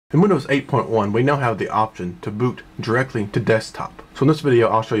In Windows 8.1, we now have the option to boot directly to desktop. So in this video,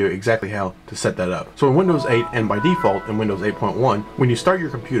 I'll show you exactly how to set that up. So in Windows 8, and by default in Windows 8.1, when you start your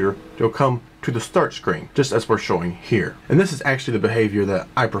computer, you'll come to the start screen, just as we're showing here. And this is actually the behavior that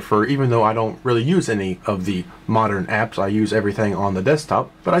I prefer, even though I don't really use any of the modern apps. I use everything on the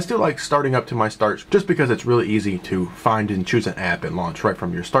desktop, but I still like starting up to my start just because it's really easy to find and choose an app and launch right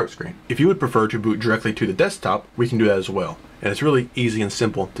from your start screen. If you would prefer to boot directly to the desktop, we can do that as well. And it's really easy and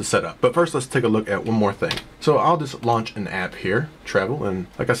simple to set up. But first, let's take a look at one more thing. So I'll just launch an app here, Travel, and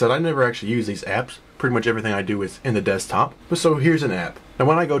like I said, I never actually use these apps. Pretty much everything I do is in the desktop. But so here's an app. Now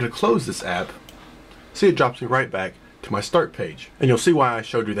when I go to close this app, see, it drops me right back to my start page. And you'll see why I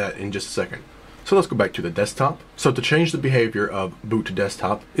showed you that in just a second. So let's go back to the desktop. So to change the behavior of boot to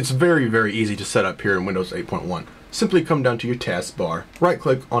desktop, it's very, very easy to set up here in Windows 8.1. Simply come down to your taskbar, right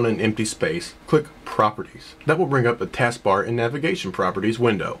click on an empty space, click Properties. That will bring up the Taskbar and Navigation Properties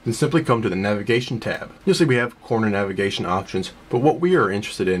window. Then simply come to the Navigation tab. You'll see we have corner navigation options, but what we are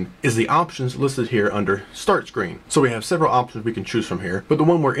interested in is the options listed here under Start Screen. So we have several options we can choose from here, but the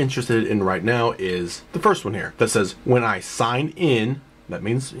one we're interested in right now is the first one here that says, when I sign in, that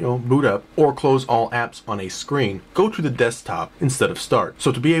means, boot up, or close all apps on a screen, go to the desktop instead of start.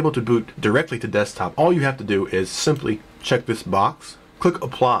 So to be able to boot directly to desktop, all you have to do is simply check this box, click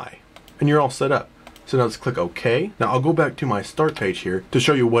apply, and you're all set up. So now let's click OK. Now I'll go back to my start page here to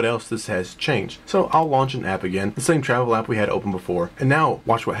show you what else this has changed. So I'll launch an app again, the same travel app we had open before. And now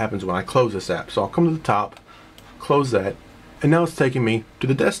watch what happens when I close this app. So I'll come to the top, close that, and now it's taking me to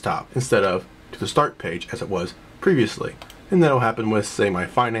the desktop instead of to the start page as it was previously. And that'll happen with, say, my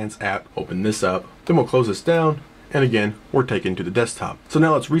finance app. Open this up, then we'll close this down, and again, we're taken to the desktop. So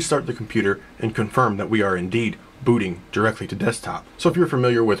now let's restart the computer and confirm that we are indeed booting directly to desktop. So if you're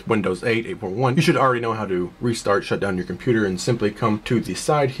familiar with Windows 8, 8.1, you should already know how to restart, shut down your computer, and simply come to the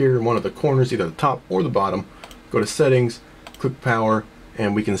side here in one of the corners, either the top or the bottom, go to Settings, click Power,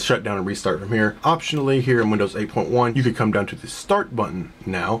 and we can shut down and restart from here. Optionally, here in Windows 8.1, you could come down to the Start button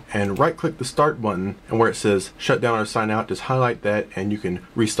now and right click the Start button, and where it says shut down or sign out, just highlight that and you can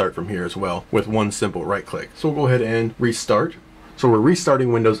restart from here as well with one simple right click. So we'll go ahead and restart. So we're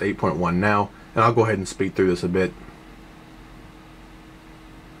restarting Windows 8.1 now, and I'll go ahead and speed through this a bit.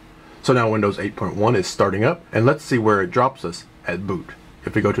 So now Windows 8.1 is starting up, and let's see where it drops us at boot.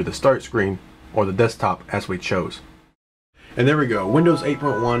 If we go to the start screen or the desktop as we chose. And there we go, Windows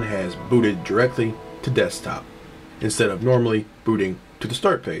 8.1 has booted directly to desktop instead of normally booting to the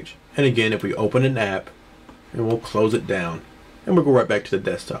start page. And again, if we open an app, and we'll close it down, and we'll go right back to the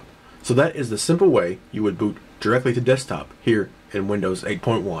desktop. So that is the simple way you would boot directly to desktop here in Windows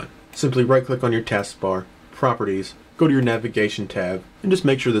 8.1. Simply right click on your taskbar, Properties, go to your Navigation tab, and just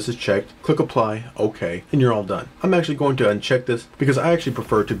make sure this is checked, click Apply, OK, and you're all done. I'm actually going to uncheck this because I actually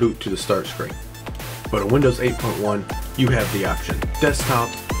prefer to boot to the start screen. But in Windows 8.1, you have the option desktop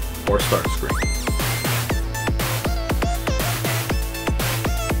or start screen.